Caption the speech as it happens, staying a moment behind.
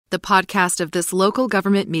The podcast of this local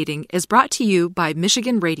government meeting is brought to you by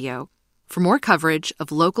Michigan Radio. For more coverage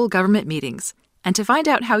of local government meetings and to find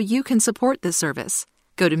out how you can support this service,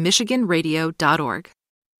 go to michiganradio.org.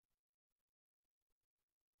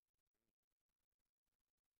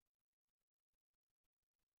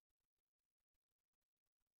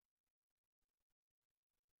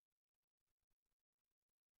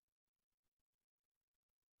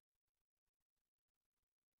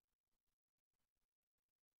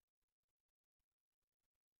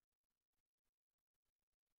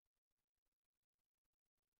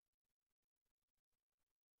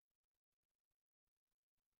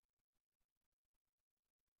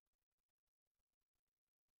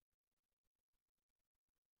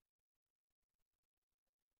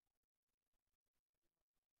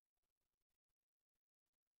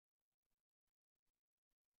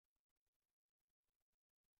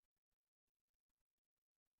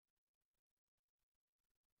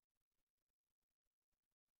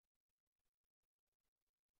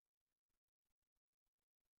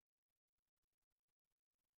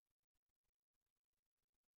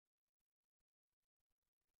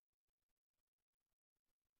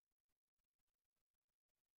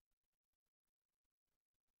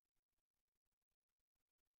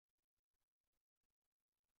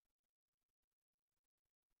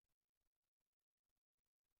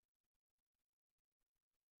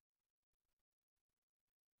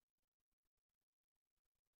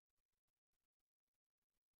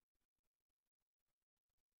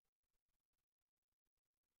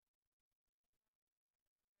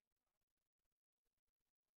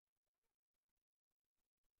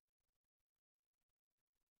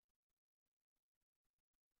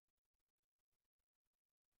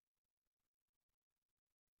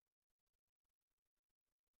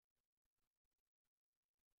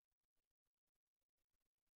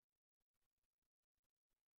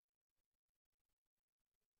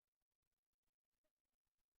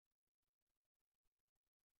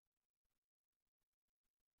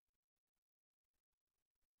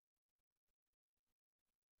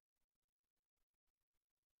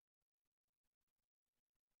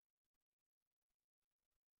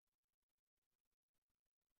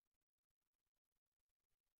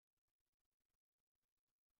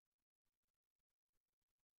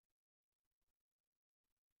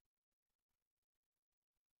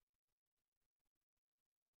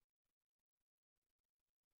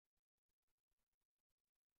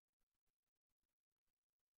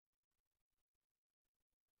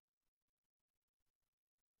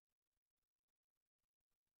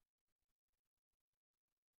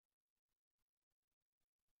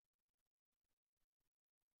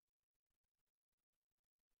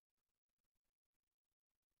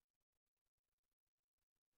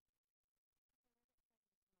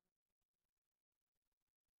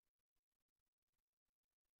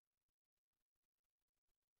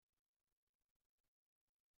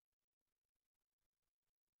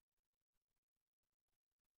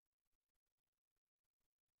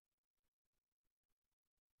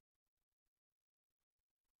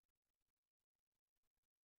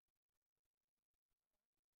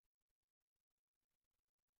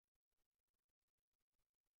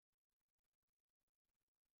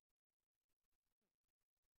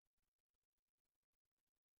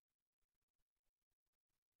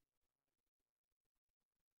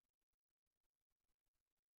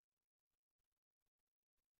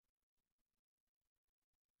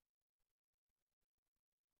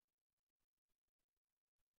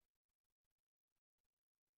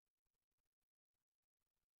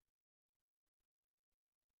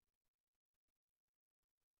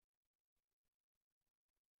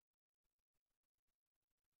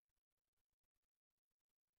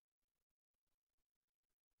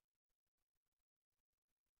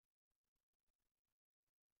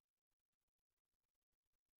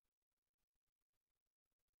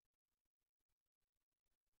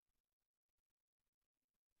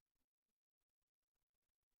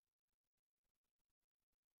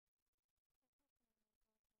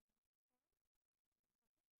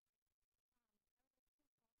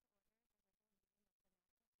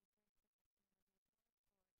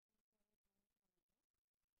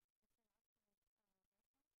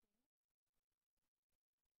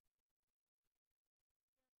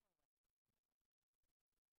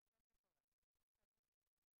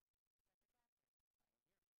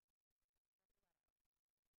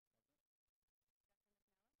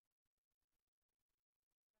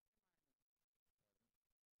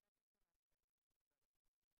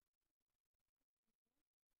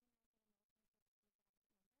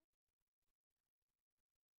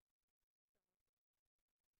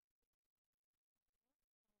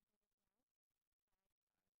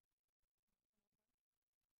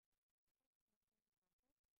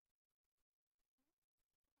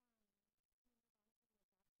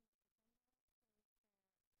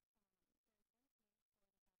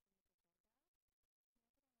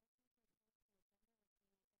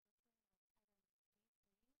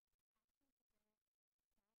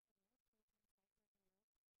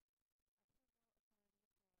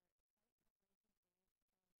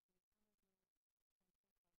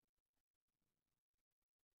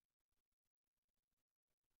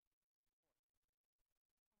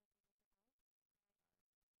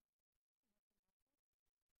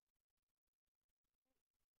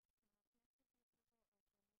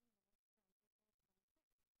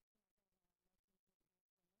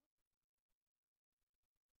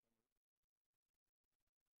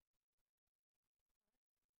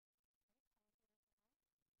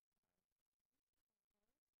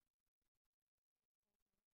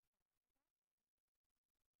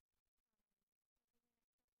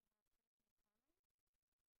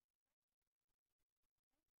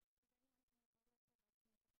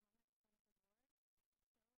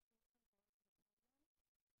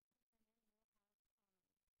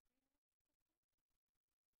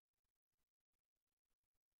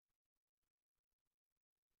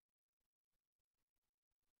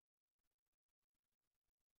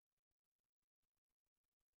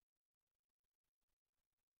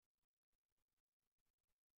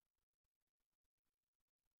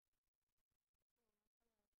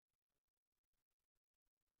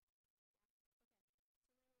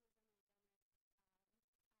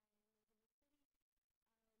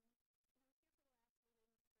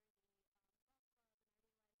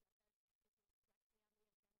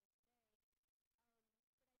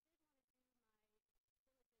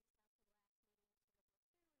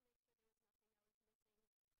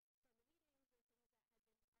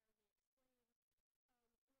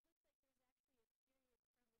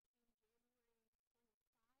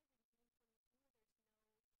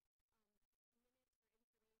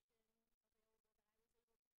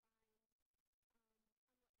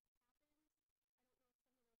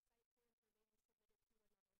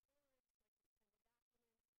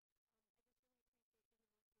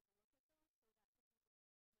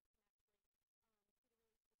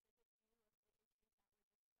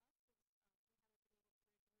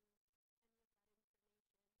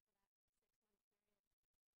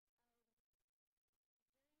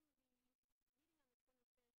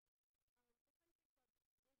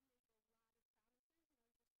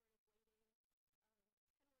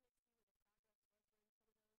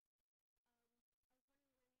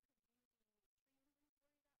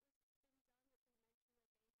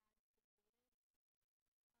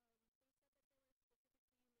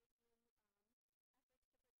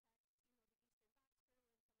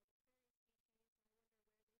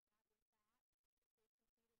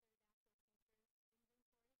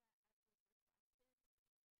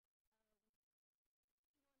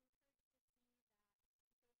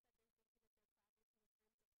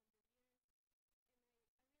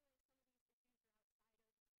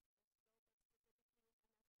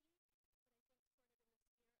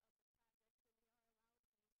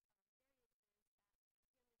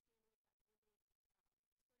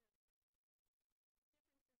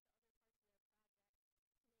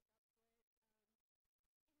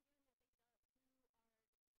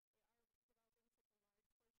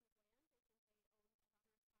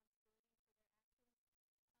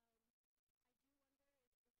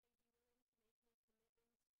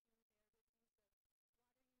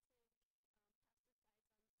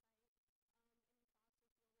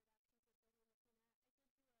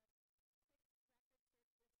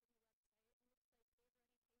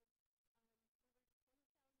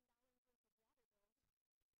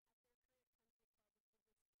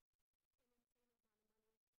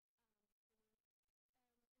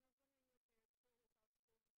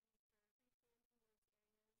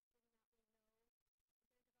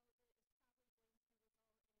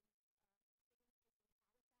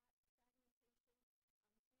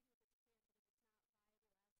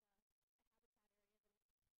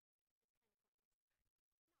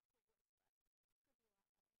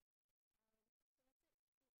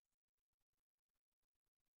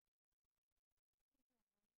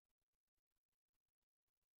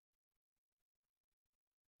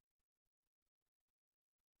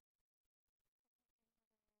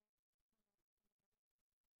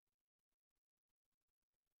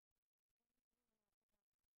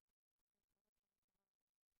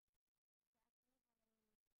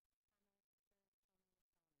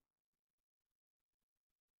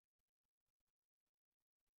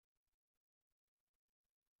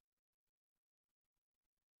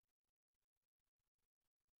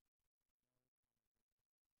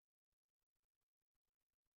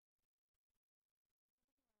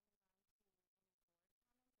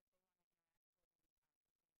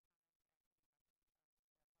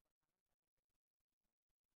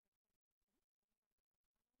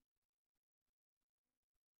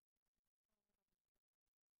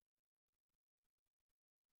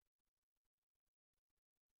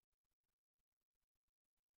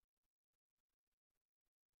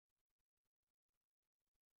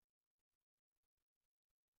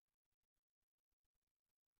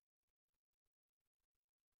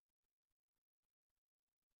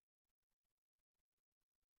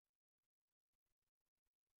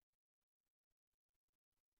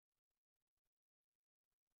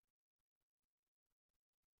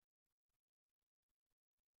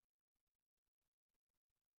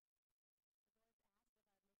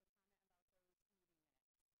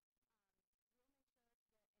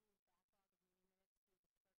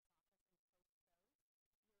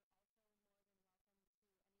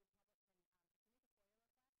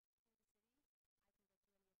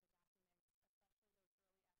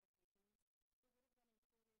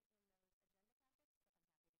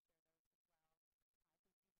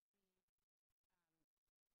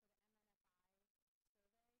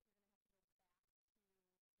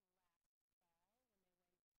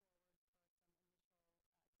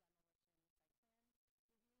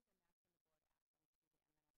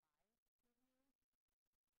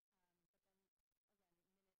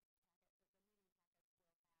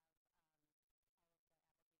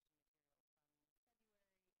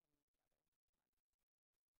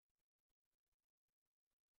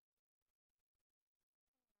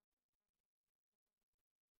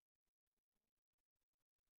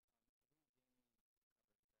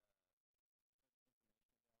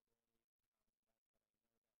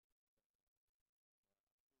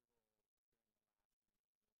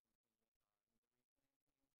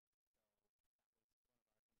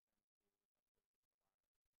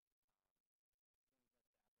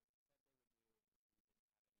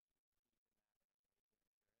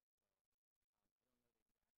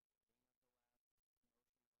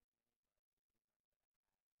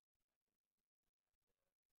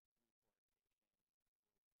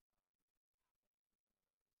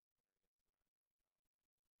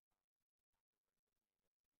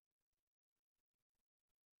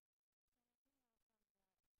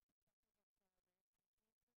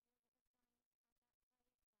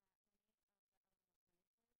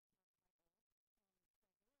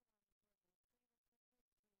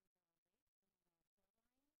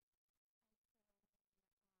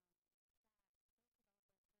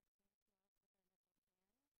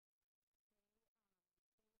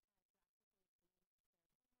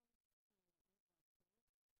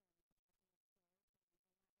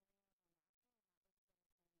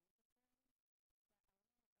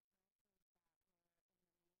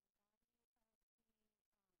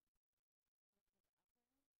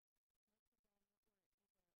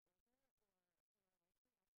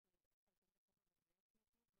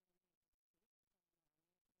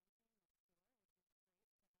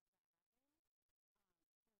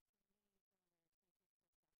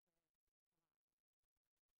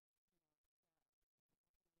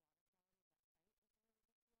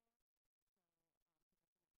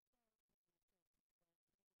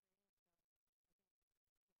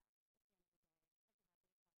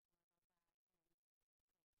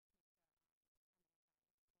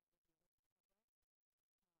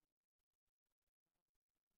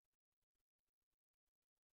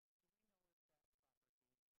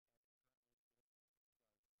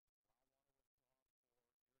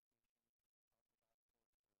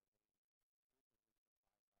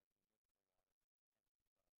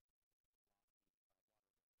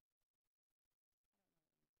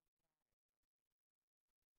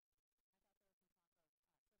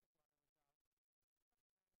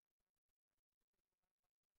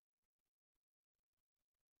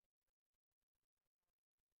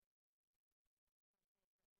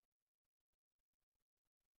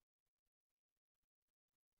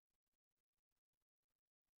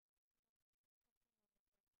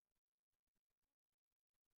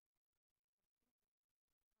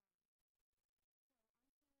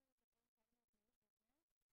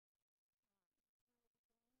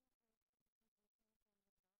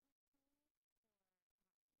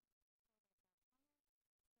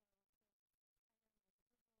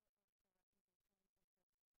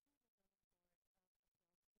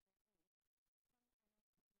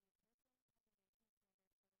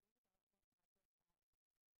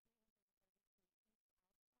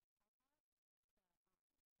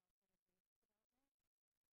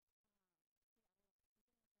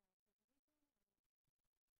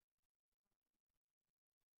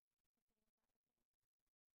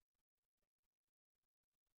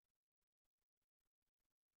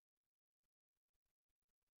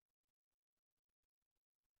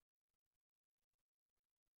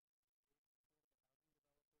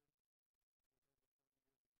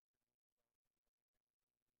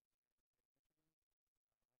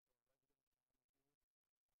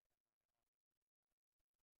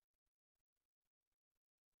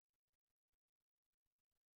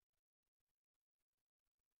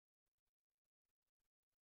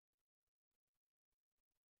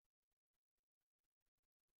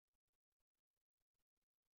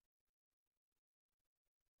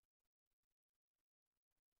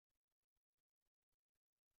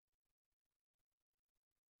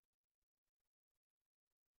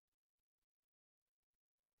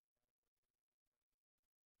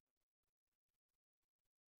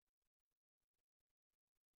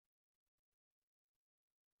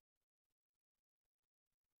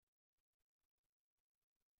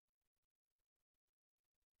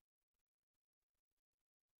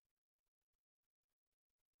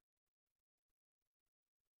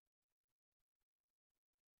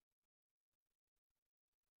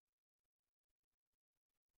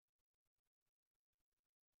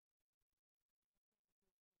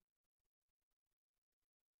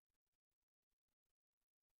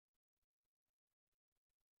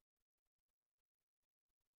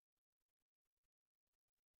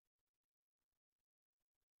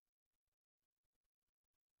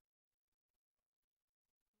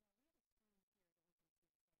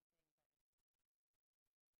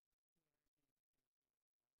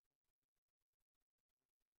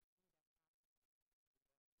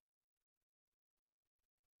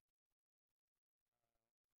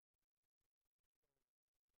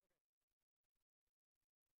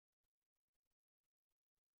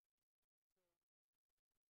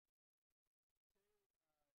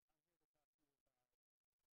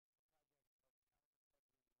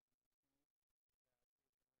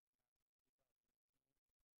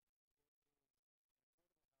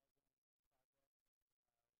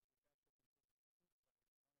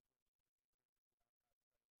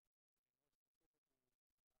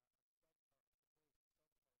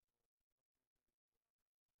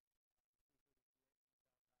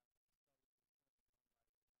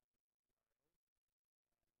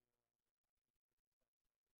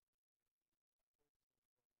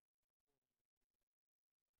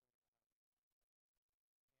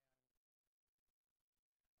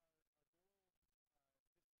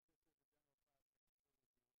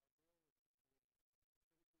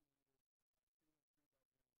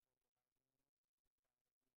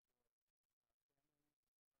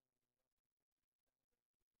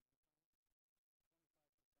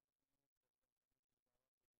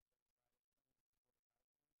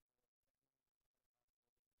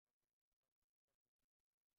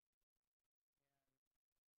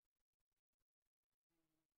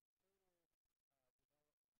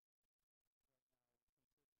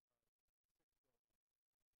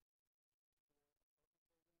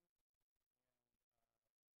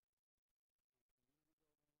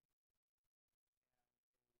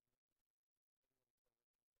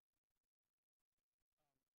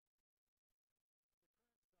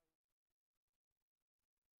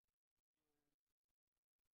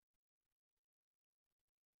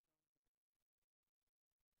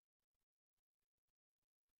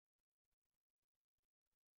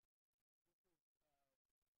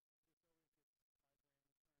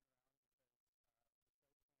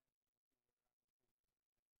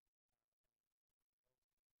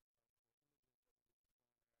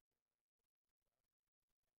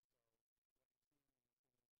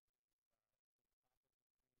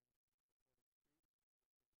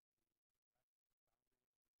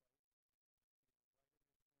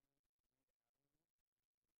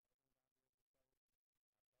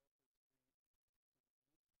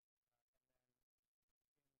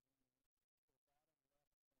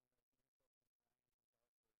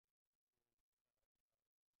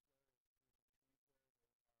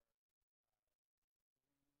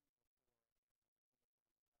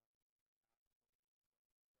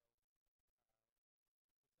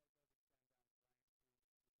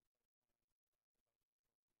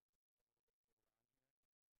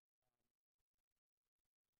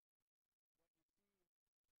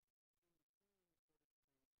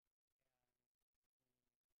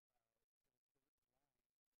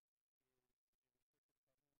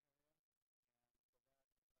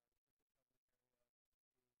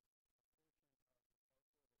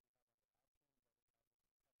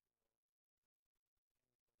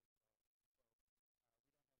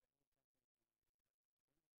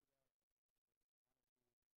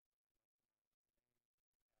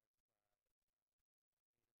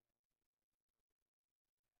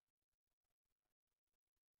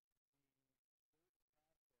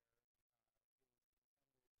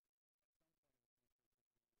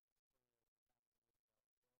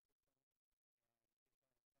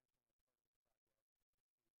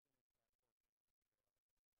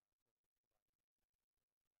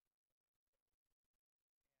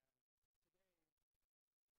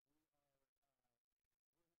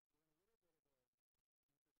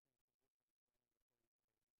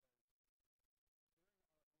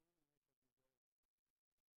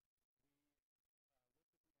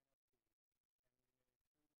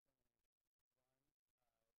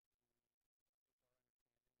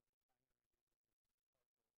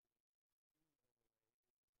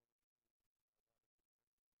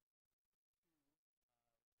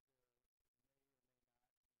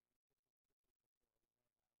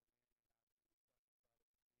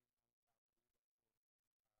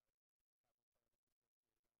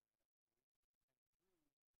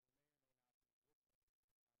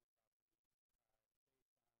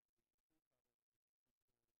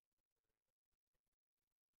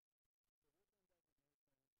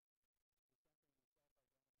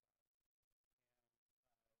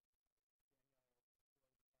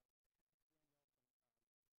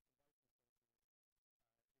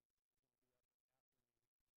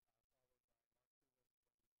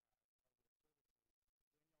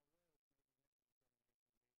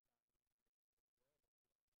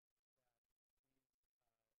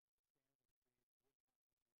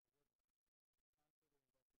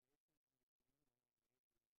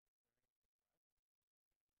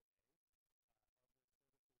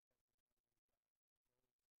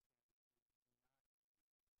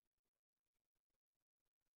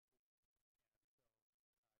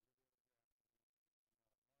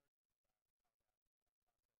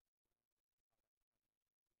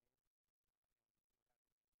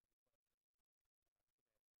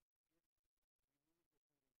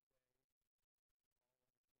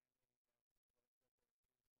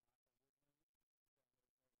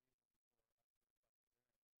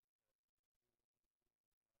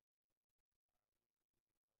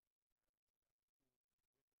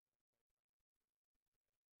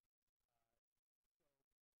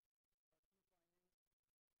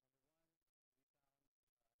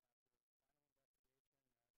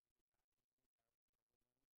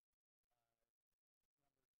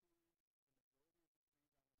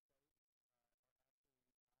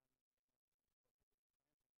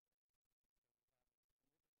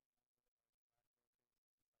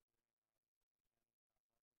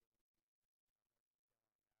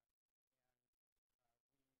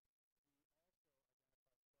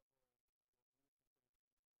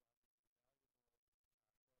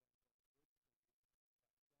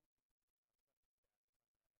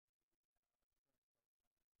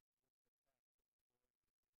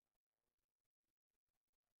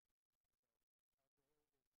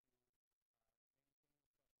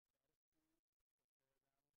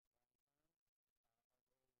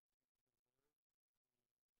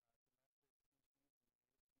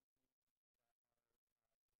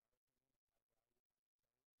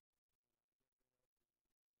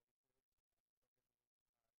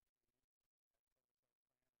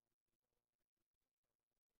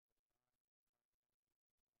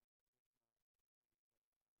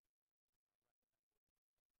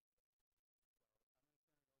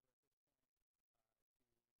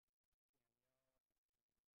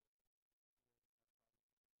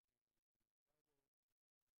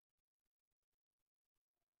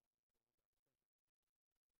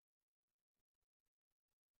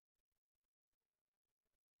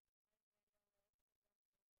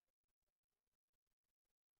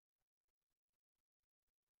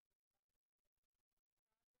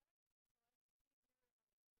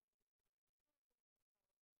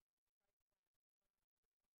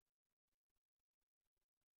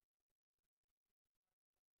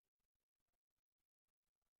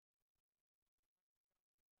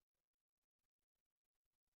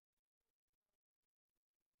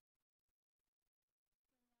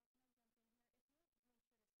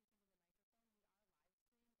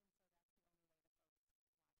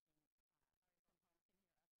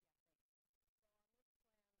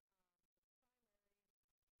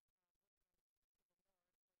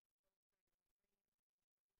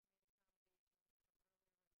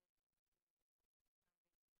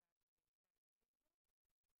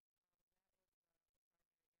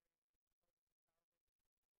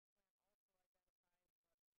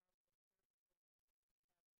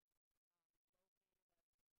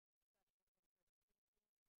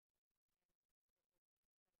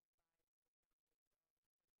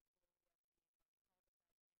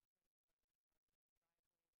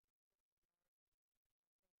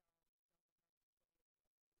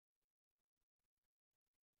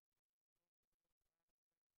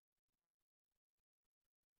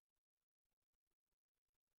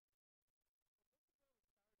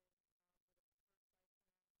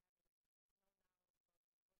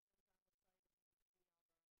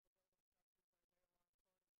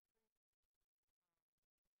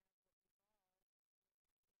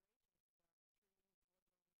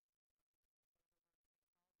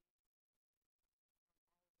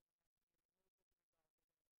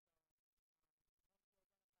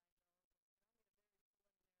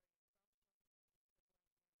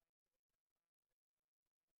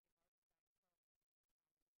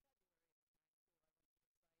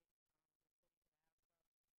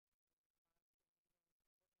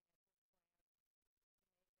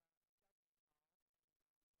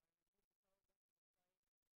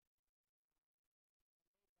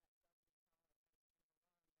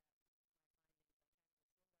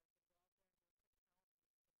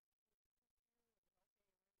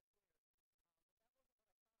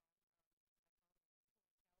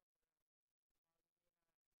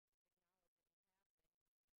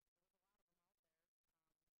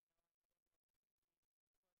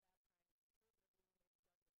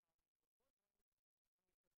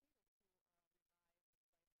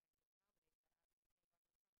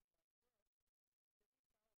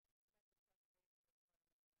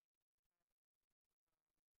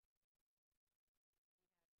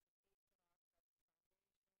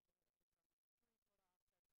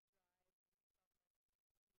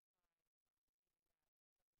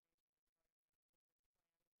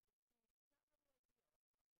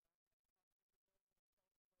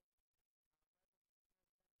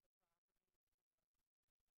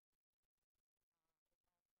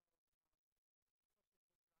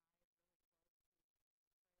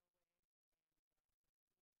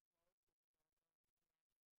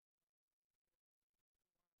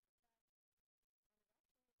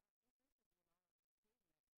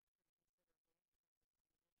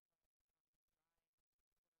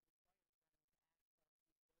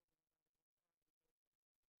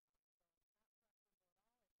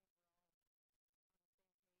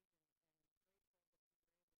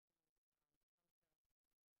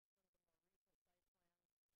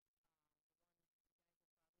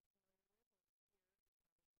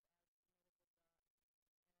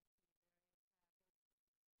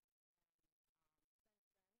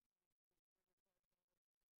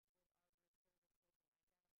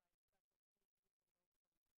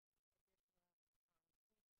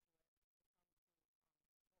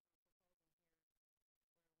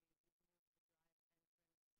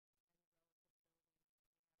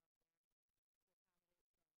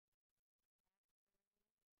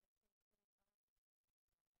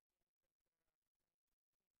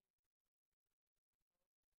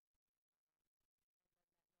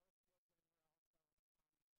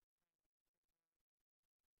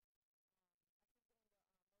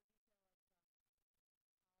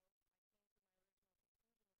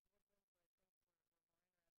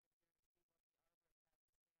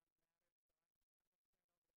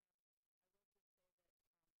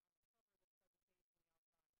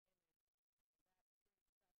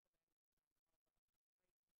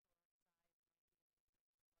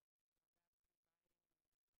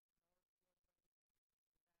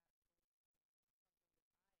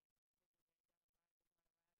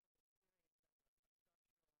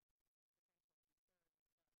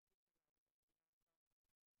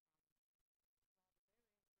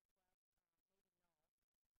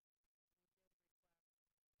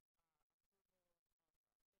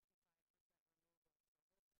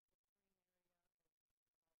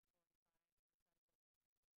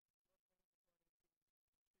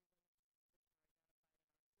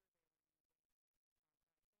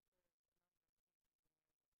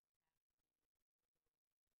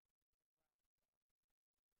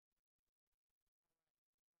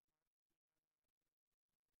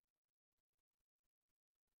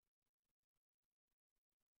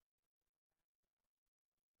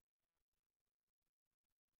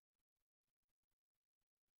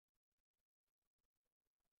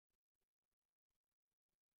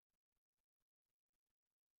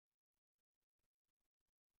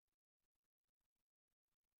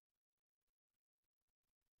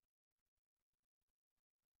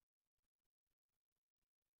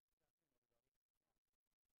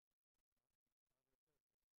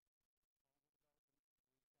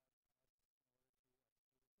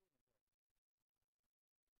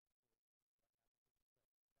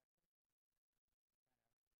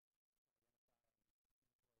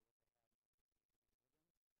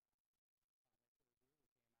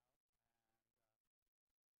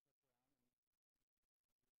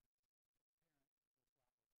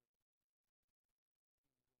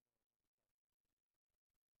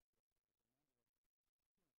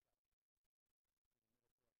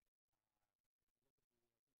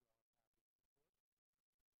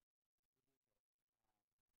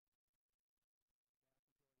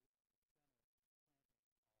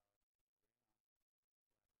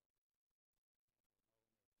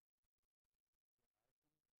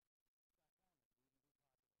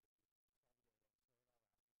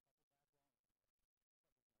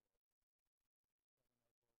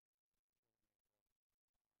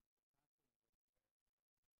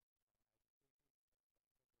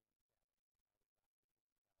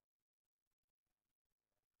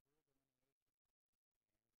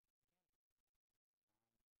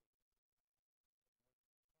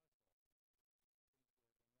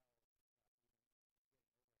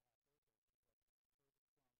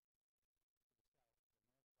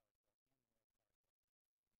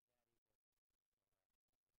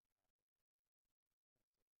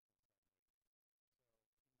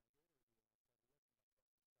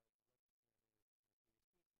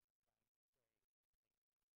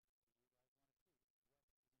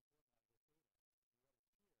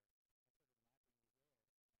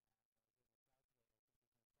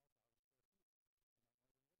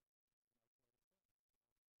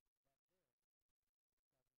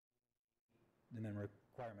 the minimum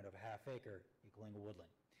requirement of a half acre equaling a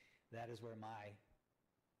woodland. That is where my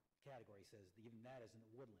category says even that isn't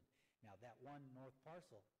a woodland. Now that one north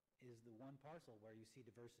parcel is the one parcel where you see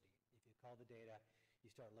diversity. If you call the data, you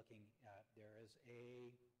start looking, there is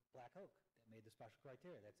a black oak that made the special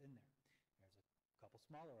criteria that's in there. There's a couple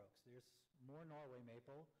smaller oaks. There's more Norway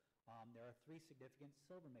maple. There are 3 significant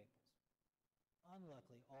silver maples.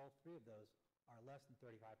 Unluckily, all 3 of those are less than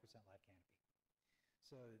 35% live canopy.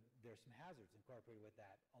 So there's some hazards incorporated with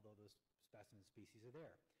that, although those specimen species are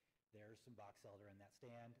there. There's some box elder in that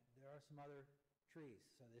stand. There are some other trees.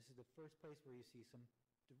 So this is the first place where you see some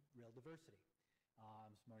real diversity,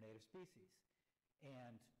 some more native species.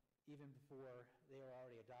 And even before they were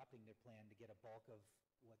already adopting their plan to get a bulk of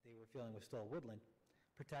what they were feeling was still woodland,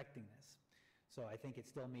 protecting this. So I think it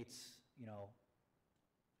still meets,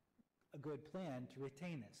 a good plan to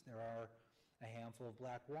retain this. There are a handful of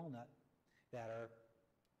black walnut that are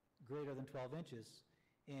greater than 12 inches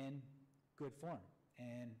in good form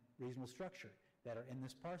and reasonable structure that are in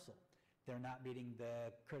this parcel. They're not meeting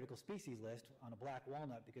the critical species list on a black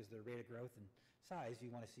walnut because their rate of growth and size,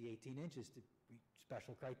 you want to see 18 inches to reach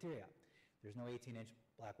special criteria. There's no 18-inch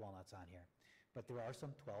black walnuts on here. But there are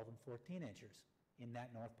some 12 and 14 inches in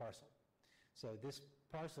that north parcel. So this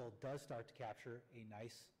parcel does start to capture a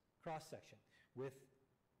nice cross-section with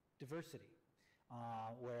diversity.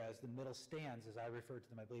 Whereas the middle stands, as I referred to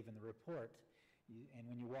them, I believe, in the report, and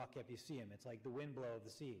when you walk up, you see them. It's like the wind blow of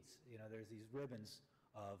the seeds. There's these ribbons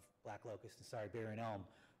of black locust and Siberian elm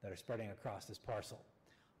that are spreading across this parcel.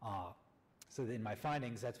 So in my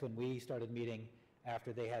findings, that's when we started meeting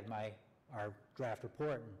after they had our draft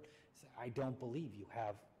report, and said, I don't believe you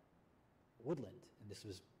have woodland. And this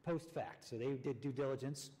was post-fact. So they did due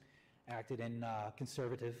diligence, acted in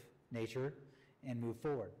conservative nature, and moved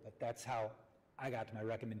forward. But that's how I got to my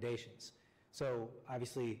recommendations. So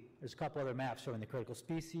obviously, there's a couple other maps showing the critical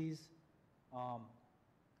species.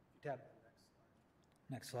 Tab.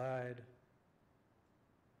 Next slide.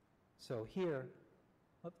 So here,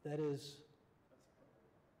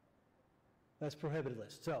 that's prohibited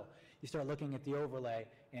list. So you start looking at the overlay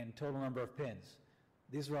and total number of pins.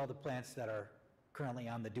 These are all the plants that are currently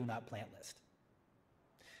on the do not plant list.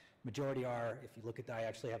 Majority are, if you look at I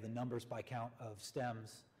actually have the numbers by count of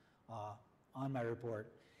stems on my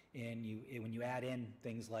report, and when you add in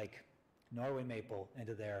things like Norway maple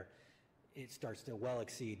into there, it starts to well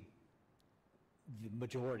exceed the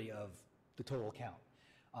majority of the total count.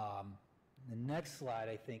 The next slide,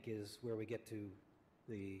 I think, is where we get to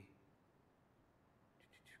the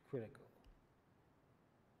critical.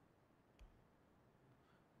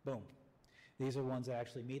 Boom. These are ones that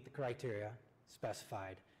actually meet the criteria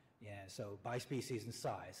specified, so by species and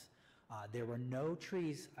size. There were no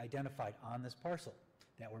trees identified on this parcel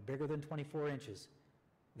that were bigger than 24 inches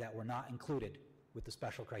that were not included with the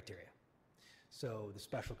special criteria. So the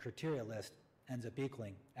special criteria list ends up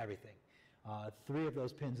equaling everything. 3 of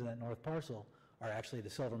those pins in that north parcel are actually the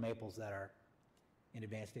silver maples that are in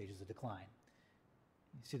advanced stages of decline.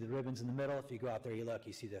 You see the ribbons in the middle. If you go out there, you look,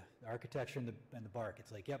 you see the architecture and the bark.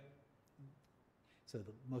 It's like, yep. So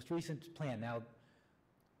the most recent plan now,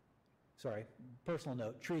 personal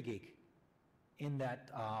note, Tree Geek, in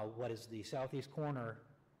that what is the southeast corner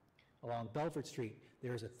along Belford Street,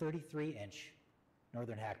 there is a 33-inch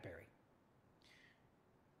northern hackberry.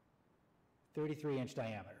 33-inch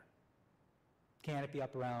diameter. Canopy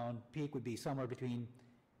up around, peak would be somewhere between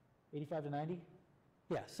 85 to 90?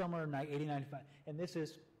 Yeah, somewhere 80, 95. And this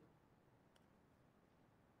is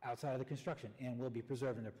outside of the construction and will be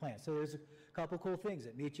preserved in their plants. So there's a couple cool things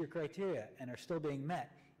that meet your criteria and are still being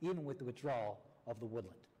met, even with the withdrawal of the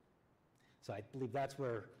woodland. So I believe that's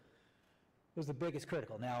where was the biggest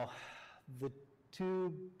critical. Now, the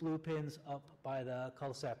 2 blue pins up by the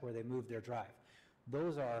cul-de-sac where they moved their drive,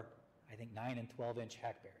 those are, I think, 9 and 12-inch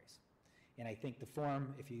hackberries. And I think the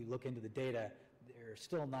form, if you look into the data, they're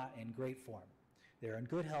still not in great form. They're in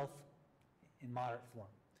good health, in moderate form.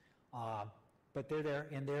 But they're there,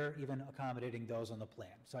 and they're even accommodating those on the plan.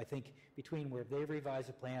 So I think between where they've revised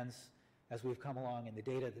the plans as we've come along and the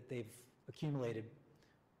data that they've accumulated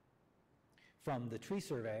from the tree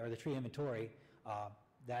survey or the tree inventory,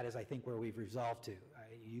 that is, I think, where we've resolved to.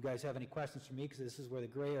 You guys have any questions for me? Because this is where the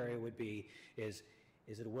gray area would be, is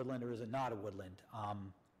it a woodland or is it not a woodland?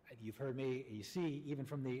 You've heard me, you see, even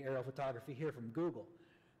from the aerial photography here from Google,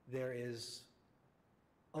 there is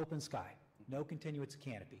open sky, no continuous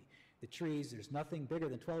canopy. The trees, there's nothing bigger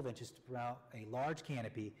than 12 inches to promote a large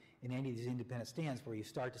canopy in any of these independent stands where you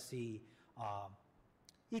start to see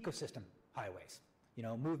ecosystem highways,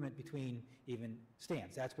 movement between even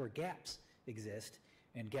stands. That's where gaps exist,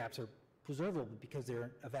 and gaps are preservable because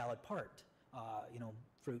they're a valid part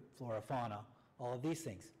fruit, flora, fauna, all of these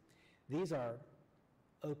things. These are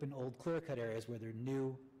open, old, clear-cut areas where there are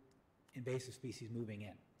new invasive species moving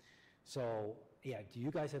in. So, yeah, do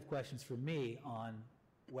you guys have questions for me on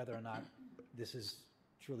whether or not this is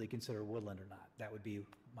truly considered woodland or not? That would be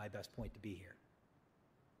my best point to be here.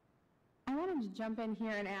 I wanted to jump in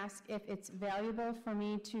here and ask if it's valuable for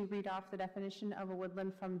me to read off the definition of a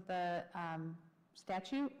woodland from the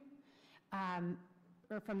statute,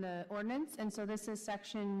 or from the ordinance. And so this is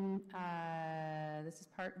section, this is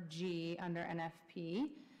part G under NFP,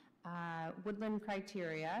 woodland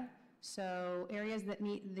criteria. So areas that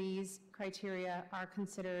meet these criteria are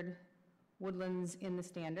considered woodlands in the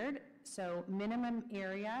standard. So minimum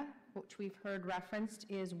area, which we've heard referenced,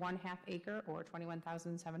 is 1/2 acre or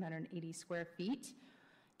 21,780 square feet.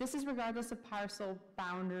 This is regardless of parcel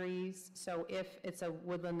boundaries. So if it's a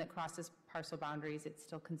woodland that crosses parcel boundaries, it's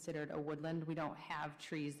still considered a woodland. We don't have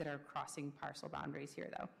trees that are crossing parcel boundaries here,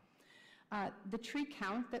 though. The tree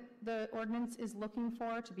count that the ordinance is looking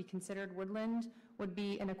for to be considered woodland would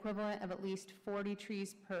be an equivalent of at least 40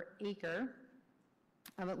 trees per acre,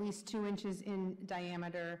 of at least 2 inches in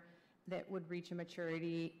diameter, that would reach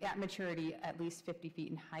maturity at least 50 feet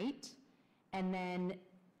in height, and then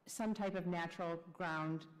some type of natural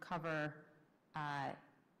ground cover,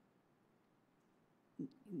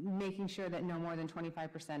 making sure that no more than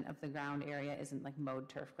 25% of the ground area isn't like mowed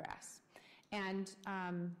turf grass. And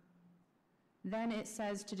then it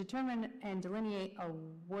says to determine and delineate a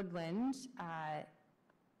woodland,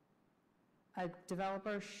 a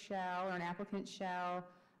developer shall, or an applicant shall,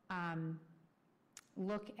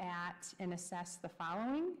 look at and assess the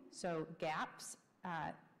following. So gaps.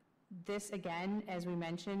 This, again, as we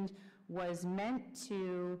mentioned, was meant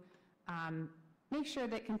to make sure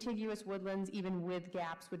that contiguous woodlands, even with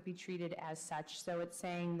gaps, would be treated as such. So it's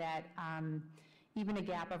saying that even a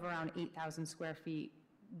gap of around 8,000 square feet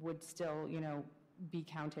would still, be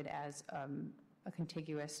counted as a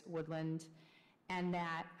contiguous woodland, and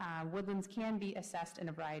that woodlands can be assessed in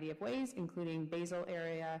a variety of ways, including basal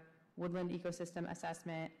area, woodland ecosystem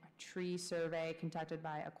assessment, a tree survey conducted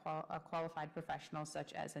by a qualified professional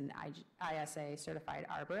such as an ISA certified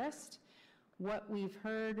arborist. What we've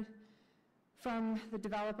heard from the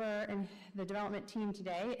developer and the development team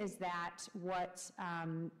today is that what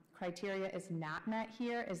criteria is not met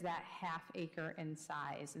here is that 1/2 acre in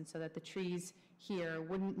size, and so that the trees here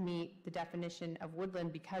wouldn't meet the definition of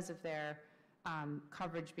woodland because of their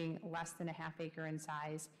coverage being less than 1/2 acre in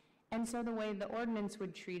size. And so the way the ordinance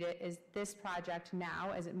would treat it is this project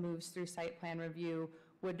now, as it moves through site plan review,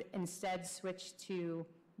 would instead switch to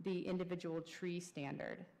the individual tree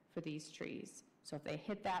standard for these trees. So if they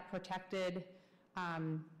hit that protected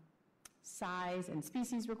size and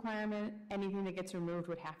species requirement, anything that gets removed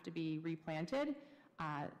would have to be replanted.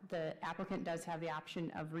 The applicant does have the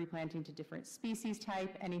option of replanting to different species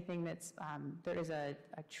type, anything that's, there is a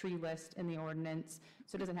tree list in the ordinance,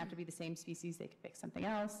 so it doesn't have to be the same species, they could pick something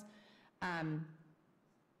else.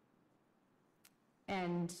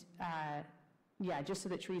 Yeah, just so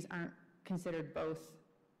that trees aren't considered both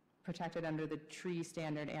protected under the tree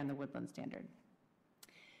standard and the woodland standard.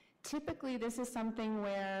 Typically, this is something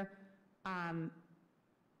where an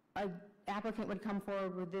applicant would come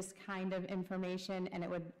forward with this kind of information, and it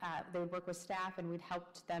would they would work with staff, and we'd help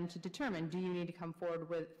them to determine, do you need to come forward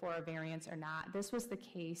for a variance or not? This was the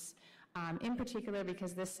case in particular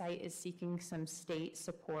because this site is seeking some state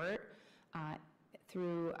support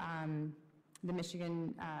through the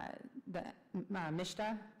Michigan,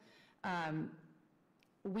 MISTA.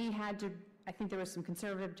 We had to, I think there was some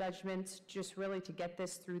conservative judgments just really to get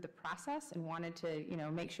this through the process, and wanted to,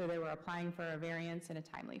 make sure they were applying for a variance in a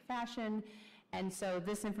timely fashion. And so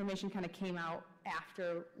this information kind of came out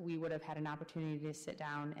after we would have had an opportunity to sit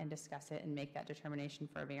down and discuss it and make that determination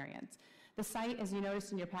for a variance. The site, as you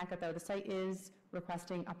noticed in your packet though, the site is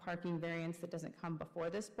requesting a parking variance that doesn't come before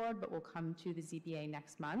this board, but will come to the ZBA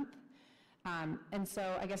next month. And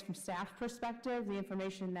so I guess from staff perspective, the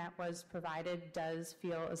information that was provided does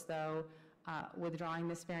feel as though withdrawing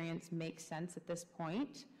this variance makes sense at this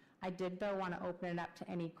point. I did, though, want to open it up to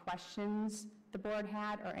any questions the board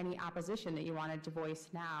had or any opposition that you wanted to voice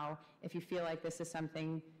now, if you feel like this is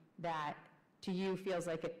something that to you feels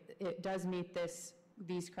like it does meet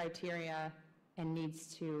these criteria and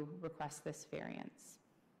needs to request this variance.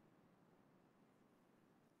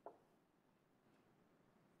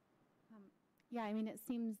 Yeah, I mean, it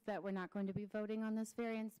seems that we're not going to be voting on this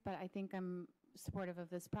variance, but I think I'm supportive of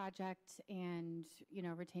this project and,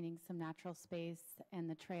 retaining some natural space and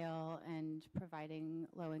the trail and providing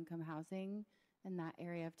low-income housing in that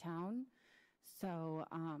area of town. So,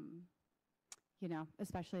 you know,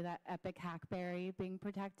 especially that epic hackberry being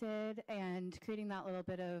protected and creating that little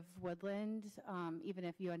bit of woodland, even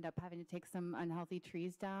if you end up having to take some unhealthy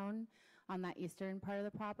trees down on that eastern part of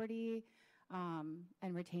the property,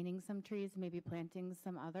 and retaining some trees, maybe planting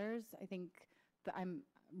some others. I think that I'm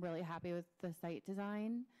really happy with the site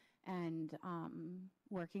design, and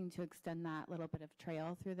working to extend that little bit of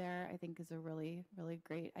trail through there, I think is a really, really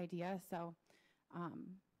great idea. So,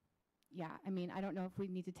 yeah, I mean, I don't know if we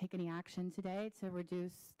need to take any action today to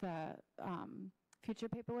reduce the future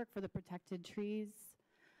paperwork for the protected trees,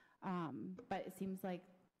 but it seems like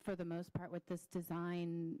for the most part with this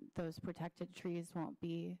design, those protected trees won't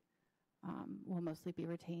be, will mostly be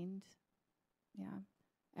retained. Yeah,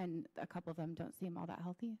 and a couple of them don't seem all that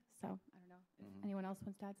healthy. So I don't know if anyone else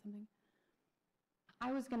wants to add something.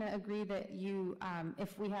 I was going to agree that you,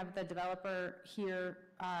 if we have the developer here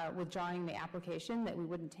withdrawing the application, that we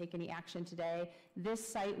wouldn't take any action today. This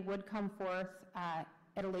site would come forth at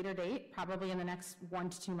a later date, probably in the next 1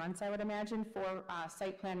 to 2 months, I would imagine, for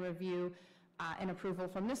site plan review and approval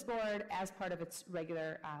from this board as part of its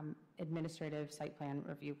regular administrative site plan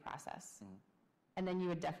review process. And then you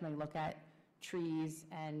would definitely look at trees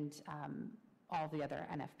and all the other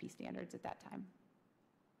NFP standards at that time.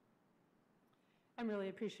 I'm really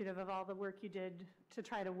appreciative of all the work you did to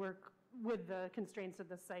try to work with the constraints of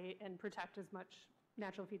the site and protect as much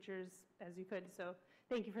natural features as you could. So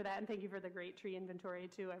thank you for that, and thank you for the great tree inventory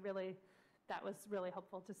too. That was really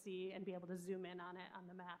helpful to see and be able to zoom in on it on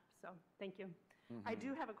the map. So thank you. I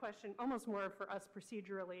do have a question, almost more for us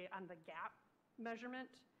procedurally, on the gap measurement.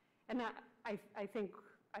 And that, I think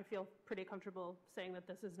I feel pretty comfortable saying that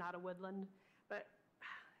this is not a woodland, but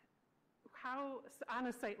how, on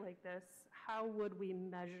a site like this, how would we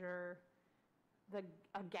measure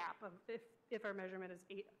a gap of, if our measurement is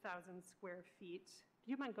 8,000 square feet?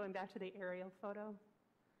 Do you mind going back to the aerial photo?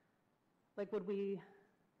 Like, would we,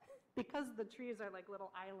 because the trees are like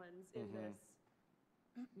little islands in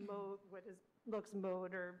this mode, looks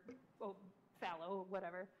mowed or fallow,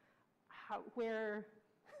 whatever, where,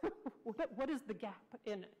 what is the gap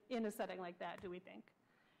in a setting like that, do we think?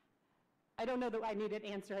 I don't know that I need an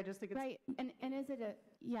answer. I just think it's right. And is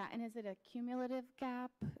it a cumulative gap?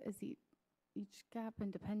 Is each gap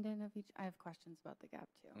independent of each? I have questions about the gap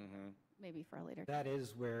too. Maybe for a later time. That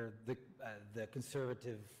is where the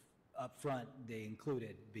conservative up front they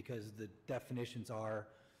included, because the definitions are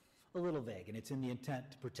a little vague, and it's in the intent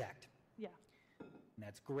to protect. Yeah. And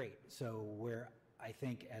that's great. So where I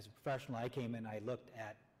think as a professional, I came in, I looked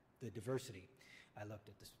at the diversity. I looked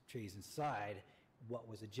at the trees inside, what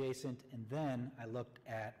was adjacent, and then I looked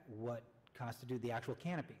at what constituted the actual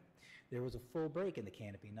canopy. There was a full break in the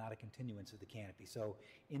canopy, not a continuance of the canopy. So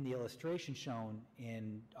in the illustration shown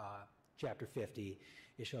in Chapter 50,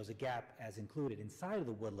 it shows a gap as included inside of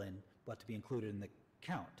the woodland, but to be included in the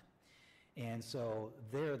count. And so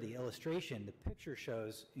there, the illustration, the picture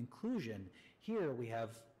shows inclusion. Here we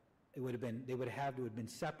have, they would have to have been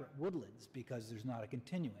separate woodlands because there's not a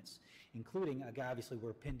continuance, including, obviously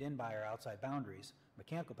we're pinned in by our outside boundaries,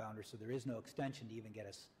 mechanical boundaries, so there is no extension to even get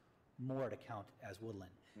us more to count as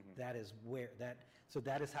woodland. That is where, so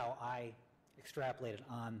that is how I extrapolated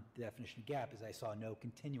on the definition of gap, is I saw no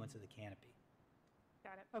continuance of the canopy.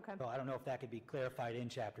 Got it. Okay. So I don't know if that could be clarified in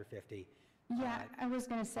Chapter 50. Yeah, I was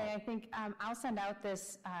going to say, I think I'll send out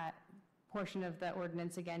this portion of the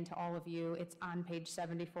ordinance again to all of you. It's on page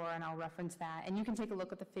 74, and I'll reference that. And you can take a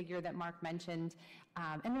look at the figure that Mark mentioned.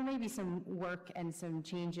 And there may be some work and some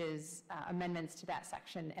changes, amendments to that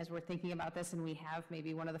section as we're thinking about this, and we have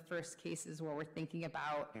maybe one of the first cases where we're thinking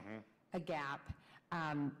about a gap.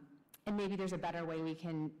 And maybe there's a better way we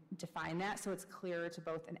can define that so it's clearer to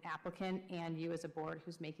both an applicant and you as a board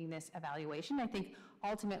who's making this evaluation. I think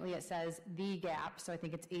ultimately it says the gap, so I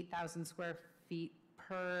think it's 8,000 square feet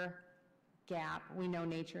per gap. We know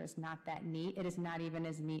nature is not that neat. It is not even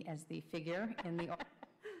as neat as the figure in the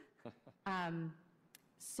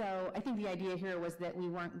so I think the idea here was that we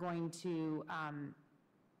weren't going to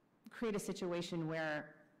create a situation where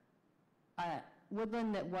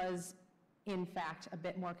woodland that was in fact a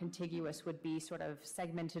bit more contiguous would be sort of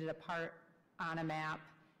segmented apart on a map,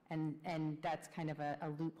 and that's kind of a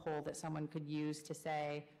loophole that someone could use to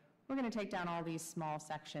say, we're going to take down all these small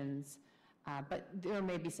sections, but there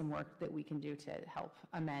may be some work that we can do to help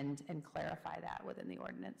amend and clarify that within the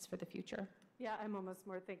ordinance for the future. Yeah, I'm almost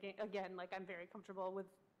more thinking, again, like I'm very comfortable with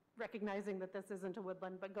recognizing that this isn't a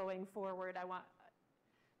woodland, but going forward, I want,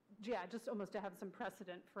 just almost to have some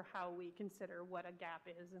precedent for how we consider what a gap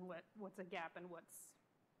is and what's a gap and what's...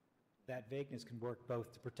 That vagueness can work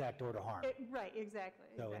both to protect or to harm. Right, exactly.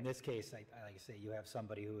 So in this case, like I say, you have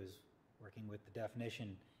somebody who is working with the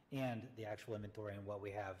definition and the actual inventory and what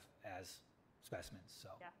we have as specimens, so.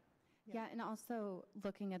 Yeah. Yeah, and also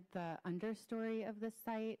looking at the understory of this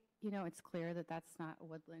site, you know, it's clear that that's not a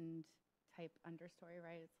woodland type understory,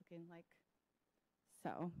 right? It's looking like,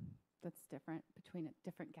 so that's different between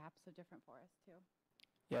different gaps of different forests too.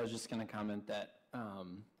 Yeah, I was just going to comment that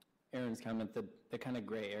Aaron's comment, the kind of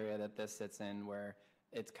gray area that this sits in, where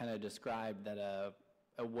it's kind of described that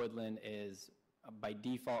a woodland is by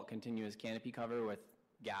default continuous canopy cover with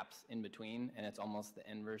gaps in between, and it's almost the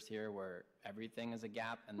inverse here where everything is a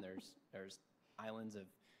gap and there's islands of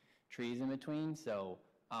trees in between. So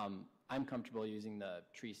I'm comfortable using the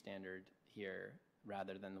tree standard here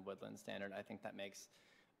rather than the woodland standard. I think that makes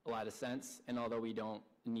a lot of sense, and although we don't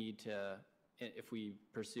need to, if we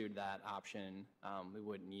pursued that option, we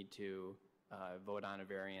wouldn't need to vote on a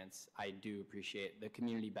variance. I do appreciate the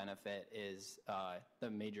community benefit is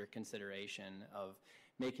the major consideration of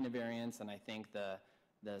making a variance, and I think the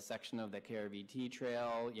section of the KRVT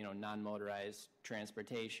trail, you know, non-motorized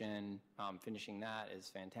transportation, finishing that is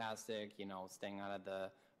fantastic, you know, staying out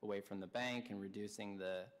of away from the bank and reducing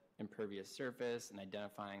the impervious surface and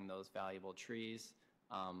identifying those valuable trees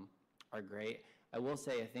are great. I will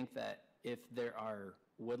say, I think that if there are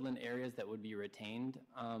woodland areas that would be retained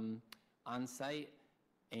on site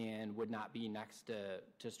and would not be next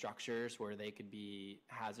to structures where they could be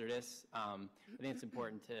hazardous, I think it's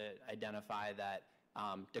important to identify that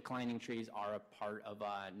declining trees are a part of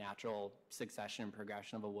a natural succession and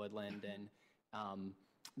progression of a woodland, and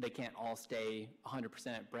they can't all stay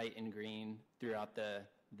 100% bright and green throughout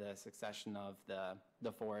the succession of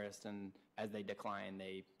the forest, and as they decline,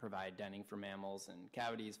 they provide denning for mammals and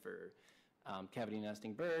cavities for cavity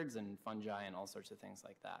nesting birds and fungi and all sorts of things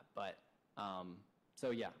like that. But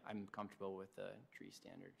so yeah, I'm comfortable with the tree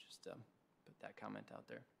standard, just to put that comment out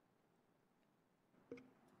there.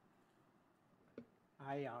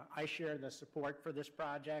 I share the support for this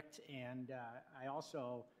project, and I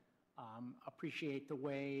also appreciate the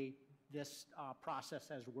way this process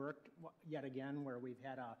has worked yet again, where we've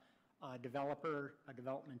had a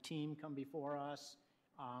development team come before us,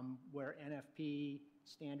 where NFP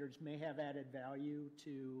standards may have added value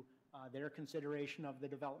to their consideration of the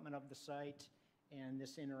development of the site, and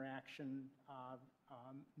this interaction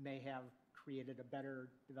may have created a better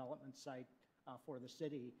development site for the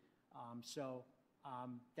city. So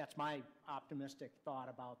that's my optimistic thought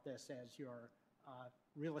about this as your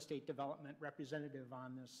real estate development representative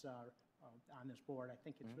on this board. I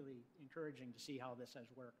think it's really encouraging to see how this has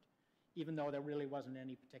worked, even though there really wasn't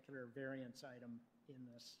any particular variance item in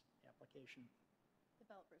this application.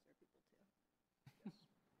 Developers are people too.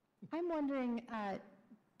 I'm wondering,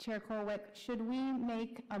 Chair Colwick, should we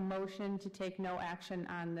make a motion to take no action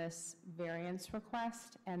on this variance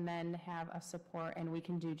request and then have a support, and we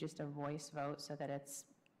can do just a voice vote so that it's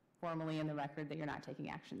formally in the record that you're not taking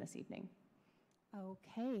action this evening?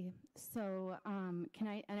 Okay, so can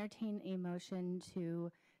I entertain a motion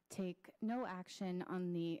to take no action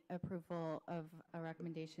on the approval of a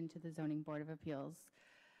recommendation to the Zoning Board of Appeals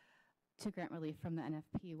to grant relief from the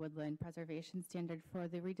NFP Woodland Preservation Standard for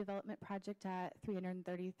the redevelopment project at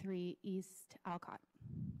 333 East Alcott?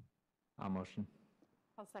 I'll motion.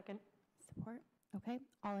 I'll second. Support? Okay,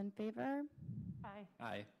 all in favor? Aye.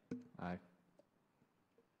 Aye. Aye.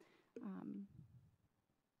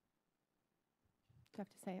 Do I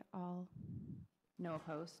have to say all? No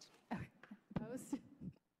opposed? Opposed?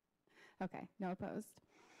 Okay, no opposed.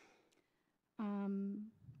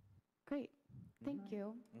 Great, thank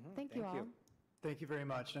you. Thank you all. Thank you very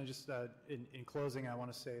much. And I just, in closing, I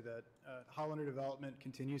want to say that Hollander Development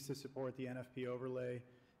continues to support the NFP overlay,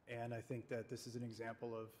 and I think that this is an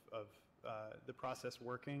example of the process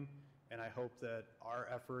working, and I hope that our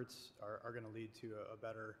efforts are going to lead to a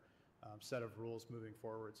better set of rules moving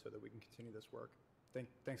forward so that we can continue this work.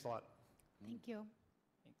 Thanks a lot. Thank you.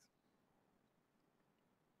 Thanks.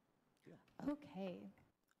 Okay.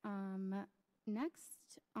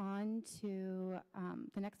 Next on to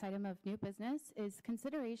the next item of new business is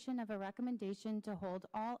consideration of a recommendation to hold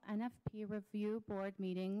all NFP review board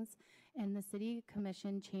meetings in the City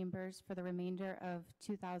Commission chambers for the remainder of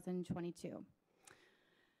 2022.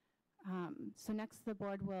 So next the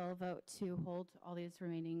board will vote to hold all these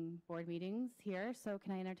remaining board meetings here. So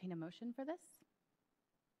can I entertain a motion for this?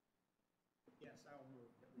 Yes, I will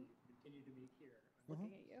move that we continue to meet here.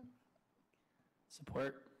 Looking at you.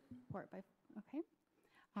 Support. Support by, okay.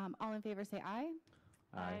 All in favor say aye.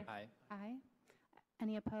 Aye. Aye. Aye.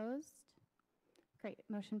 Any opposed? Great,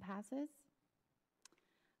 motion passes.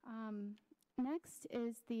 Next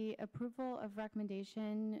is the approval of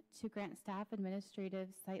recommendation to grant staff administrative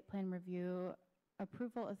site plan review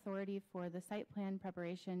approval authority for the site plan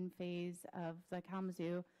preparation phase of the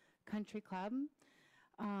Kalamazoo Country Club.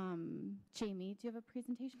 Jamie, do you have a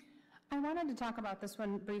presentation? I wanted to talk about this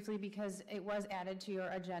one briefly because it was added to your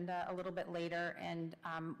agenda a little bit later and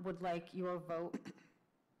would like your vote.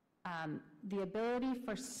 The ability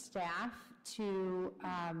for staff to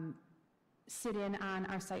sit in on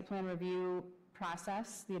our site plan review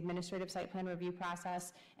process, the administrative site plan review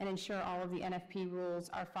process, and ensure all of the NFP rules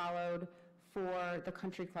are followed for the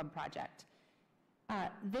Country Club project.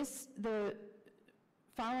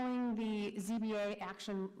 Following the ZBA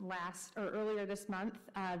action earlier this month,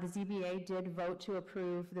 the ZBA did vote to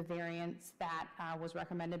approve the variance that was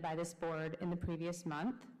recommended by this board in the previous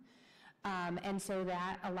month. And so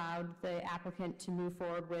that allowed the applicant to move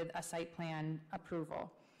forward with a site plan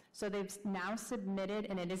approval. So they've now submitted,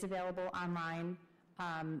 and it is available online,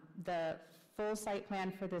 the full site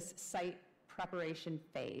plan for this site preparation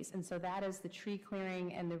phase. And so that is the tree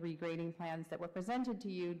clearing and the regrading plans that were presented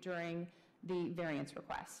to you during the variance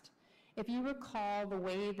request. If you recall the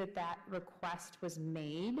way that that request was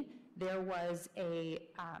made, there was a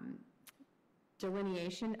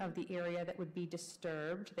delineation of the area that would be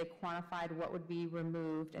disturbed. They quantified what would be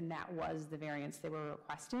removed, and that was the variance they were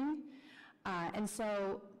requesting. And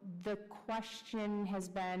so the question has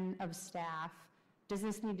been of staff, does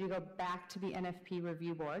this need to go back to the NFP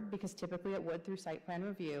review board? Because typically it would through site plan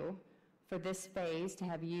review for this phase to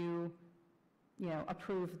have you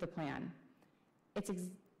approve the plan.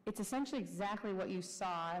 It's essentially exactly what you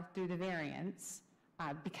saw through the variance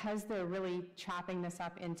because they're really chopping this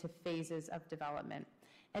up into phases of development.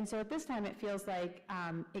 And so at this time, it feels like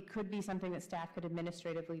it could be something that staff could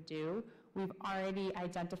administratively do. We've already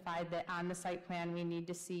identified that on the site plan we need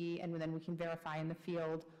to see, and then we can verify in the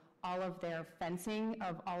field, all of their fencing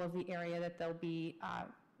of all of the area that they'll be,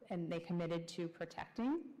 and they committed to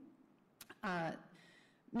protecting.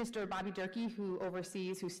 Mr. Bobby Durkee,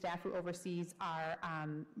 staff who oversees our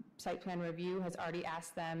site plan review, has already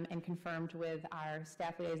asked them and confirmed with our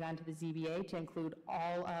staff liaison to the ZBA to include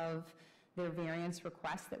all of their variance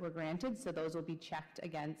requests that were granted, so those will be checked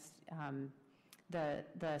against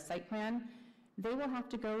the site plan. They will have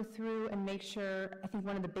to go through and make sure, I think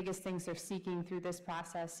one of the biggest things they're seeking through this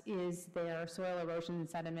process is their soil erosion and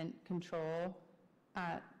sediment control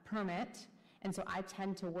permit. And so I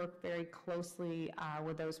tend to work very closely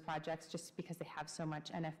with those projects just because they have so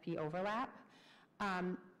much NFP overlap.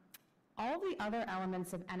 All the other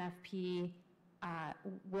elements of NFP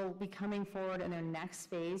will be coming forward in their next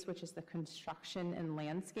phase, which is the construction and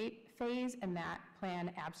landscape phase, and that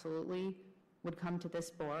plan absolutely would come to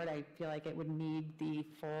this board. I feel like it would need the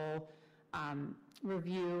full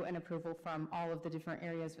review and approval from all of the different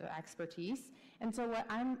areas of expertise. And so what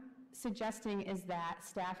I'm suggesting is that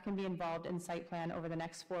staff can be involved in site plan over the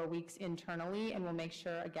next 4 weeks internally, and we'll make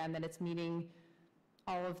sure, again, that it's meeting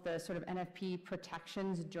all of the sort of NFP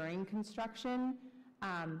protections during construction,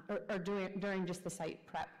 or during just the site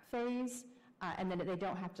prep phase, and then they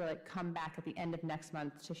don't have to come back at the end of next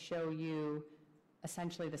month to show you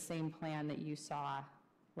essentially the same plan that you saw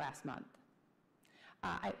last month.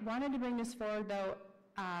 I wanted to bring this forward, though,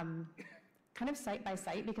 kind of site by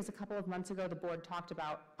site, because a couple of months ago the board talked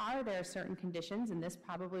about, are there certain conditions, and this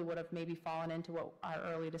probably would have maybe fallen into what our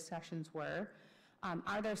early discussions were,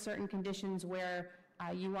 are there certain conditions where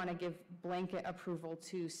you want to give blanket approval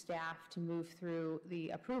to staff to move through the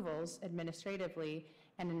approvals administratively?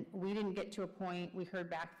 And we didn't get to a point, we heard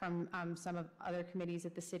back from some of other committees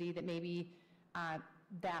at the city that maybe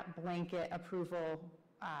that blanket approval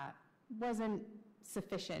wasn't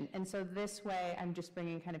sufficient. And so this way, I'm just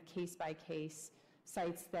bringing kind of case-by-case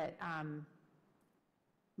sites that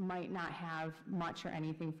might not have much or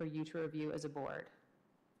anything for you to review as a board.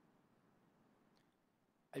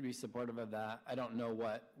 I'd be supportive of that. I don't know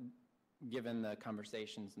what, given the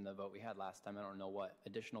conversations and the vote we had last time, I don't know what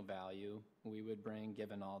additional value we would bring,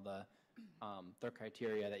 given all the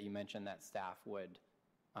criteria that you mentioned that staff would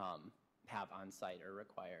have on site or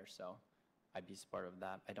require. So I'd be supportive of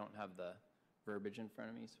that. I don't have the verbiage in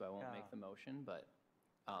front of me, so I won't make the motion, but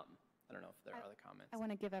I don't know if there are other comments. I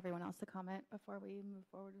want to give everyone else a comment before we move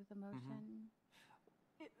forward with the motion.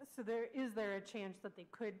 So is there a chance that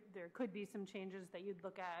there could be some changes that you'd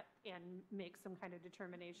look at and make some kind of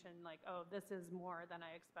determination like, oh, this is more than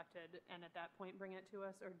I expected, and at that point bring it to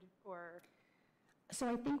us, or? So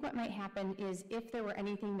I think what might happen is if there were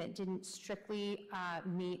anything that didn't strictly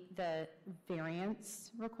meet the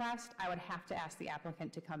variance request, I would have to ask the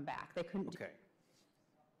applicant to come back. They couldn't do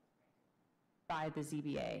by the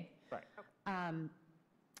ZBA. Right.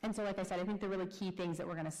 And so, like I said, I think the really key things that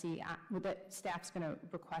we're going to see, that staff's going to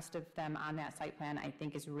request of them on that site plan, I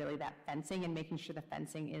think, is really that fencing and making sure the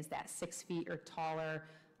fencing is that 6 feet or taller,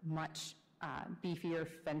 much beefier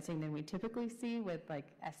fencing than we typically see with like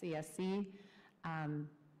SESC.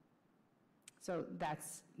 So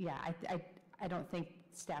that's, yeah, I don't think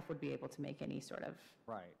staff would be able to make any sort of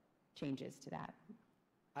Right. changes to that.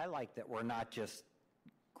 I like that we're not just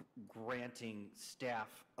granting staff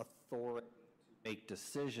authority to make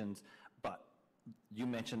decisions, but you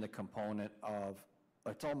mentioned the component of,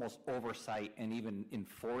 it's almost oversight and even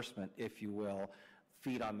enforcement, if you will,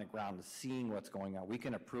 feet on the ground, seeing what's going on. We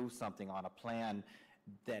can approve something on a plan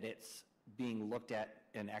that it's being looked at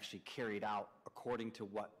and actually carried out according to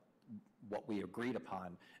what we agreed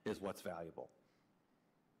upon is what's valuable.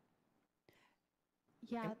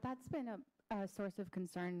 Yeah, that's been a source of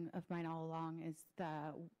concern of mine all along, is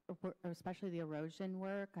especially the erosion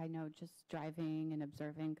work. I know just driving and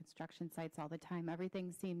observing construction sites all the time,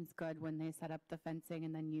 everything seems good when they set up the fencing,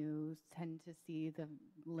 and then you tend to see the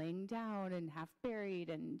laying down and half buried,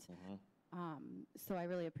 and so I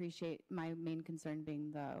really appreciate, my main concern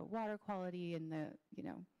being the water quality and the,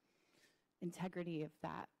 integrity of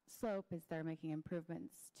that slope as they're making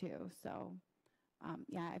improvements too. So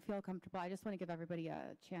yeah, I feel comfortable. I just want to give everybody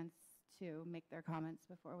a chance to make their comments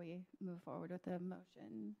before we move forward with the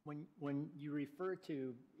motion. When you refer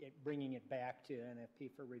to it, bringing it back to NFP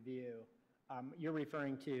for review, you're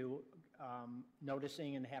referring to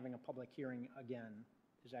noticing and having a public hearing again.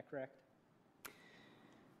 Is that correct?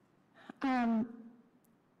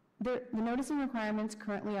 The noticing requirements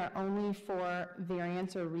currently are only for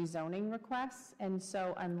variance or rezoning requests, and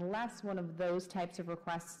so unless one of those types of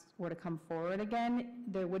requests were to come forward again,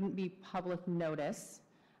 there wouldn't be public notice.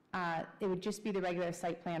 It would just be the regular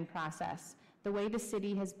site plan process. The way the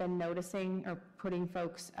city has been noticing or putting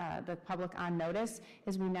folks, the public on notice,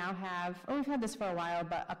 is we now have, we've had this for a while,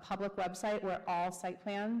 but a public website where all site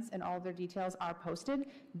plans and all their details are posted.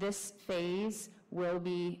 This phase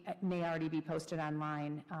may already be posted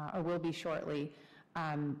online, or will be shortly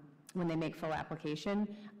when they make full application,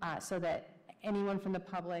 so that anyone from the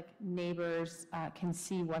public, neighbors, can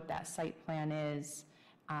see what that site plan is.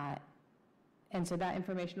 And so that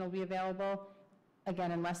information will be available.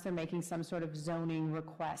 Again, unless they're making some sort of zoning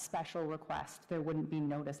request, special request, there wouldn't be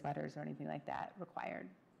notice letters or anything like that required.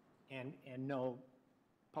 And no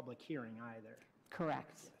public hearing either.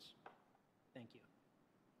 Correct. Yes. Thank you.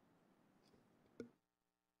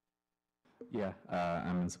 Yeah,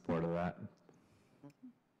 I'm in support of that.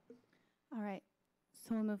 All right,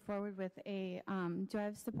 so we'll move forward with a, do I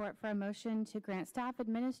have support for a motion to grant staff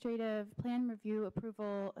administrative plan review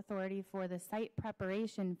approval authority for the site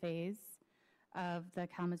preparation phase of the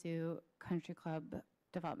Kalamazoo Country Club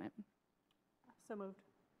development? So moved.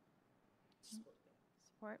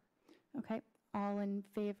 Support. Okay, all in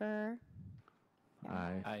favor?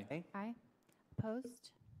 Aye. Aye. Aye.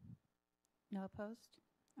 Opposed? No opposed?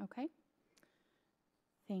 Okay.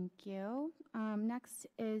 Thank you. Next,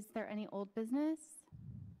 is there any old business?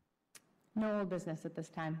 No old business at this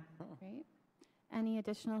time. Great. Any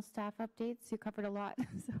additional staff updates? You covered a lot.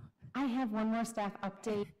 So. I have one more staff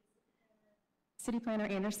update. City Planner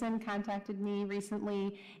Anderson contacted me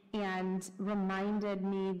recently and reminded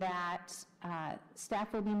me that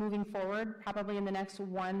staff will be moving forward probably in the next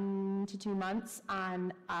 1 to 2 months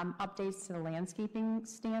on updates to the landscaping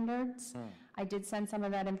standards. I did send some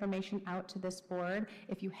of that information out to this board.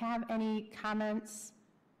 If you have any comments,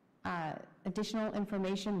 additional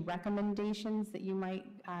information, recommendations that you might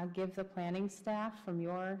give the planning staff from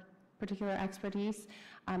your particular expertise,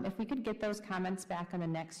 if we could get those comments back in the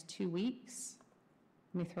next 2 weeks.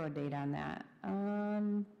 Let me throw a date on that.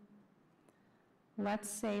 Let's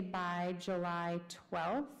say by July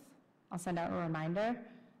 12th, I'll send out a reminder.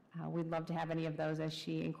 We'd love to have any of those as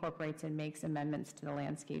she incorporates and makes amendments to the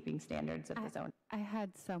landscaping standards of the zone. I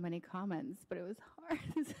had so many comments, but it was hard.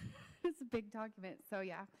 It's a big document, so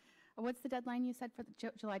yeah. What's the deadline you said for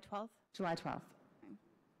the July 12th? July 12th. Okay.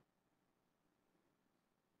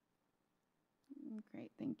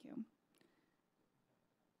 Great, thank you.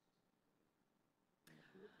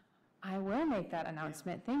 I will make that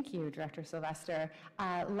announcement. Thank you, Director Sylvester.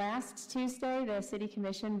 Last Tuesday, the City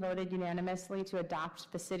Commission voted unanimously to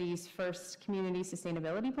adopt the city's first community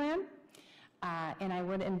sustainability plan. And I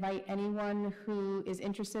would invite anyone who is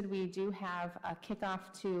interested. We do have a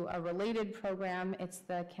kickoff to a related program. It's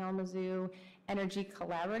the Kalamazoo Energy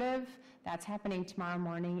Collaborative. That's happening tomorrow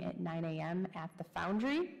morning at 9 a.m. at the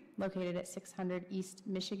Foundry, located at 600 East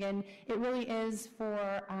Michigan. It really is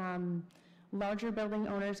for larger building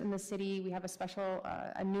owners in the city. We have a special,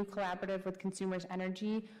 a new collaborative with Consumers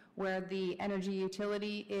Energy, where the energy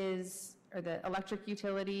utility is, or the electric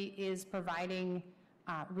utility is providing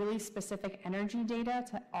really specific energy data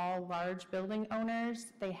to all large building owners.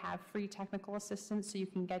 They have free technical assistance, so you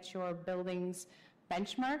can get your buildings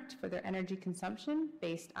benchmarked for their energy consumption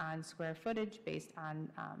based on square footage, based on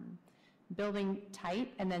building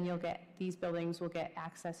type, and then these buildings will get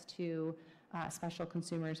access to special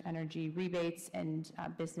consumers energy rebates and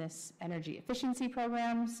business energy efficiency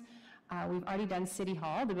programs. We've already done City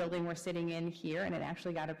Hall, the building we're sitting in here, and it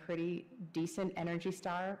actually got a pretty decent Energy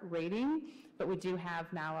Star rating, but we do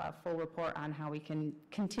have now a full report on how we can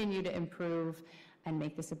continue to improve and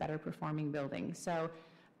make this a better performing building. So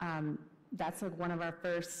that's one of our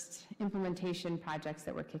first implementation projects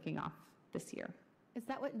that we're kicking off this year. Is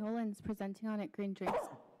that what Nolan's presenting on at Green Drinks?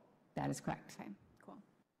 That is correct. Okay, cool.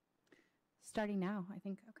 Starting now, I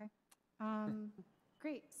think, okay.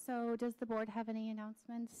 Great, so does the board have any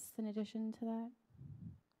announcements in addition to that?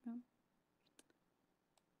 No?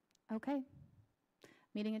 Okay,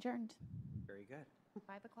 meeting adjourned. Very good.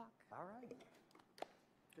 5 o'clock. All right.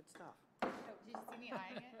 Good stuff. Oh, did you see me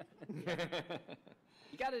eyeing it?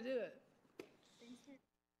 You got to do it.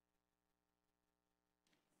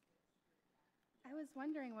 I was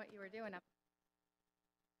wondering what you were doing up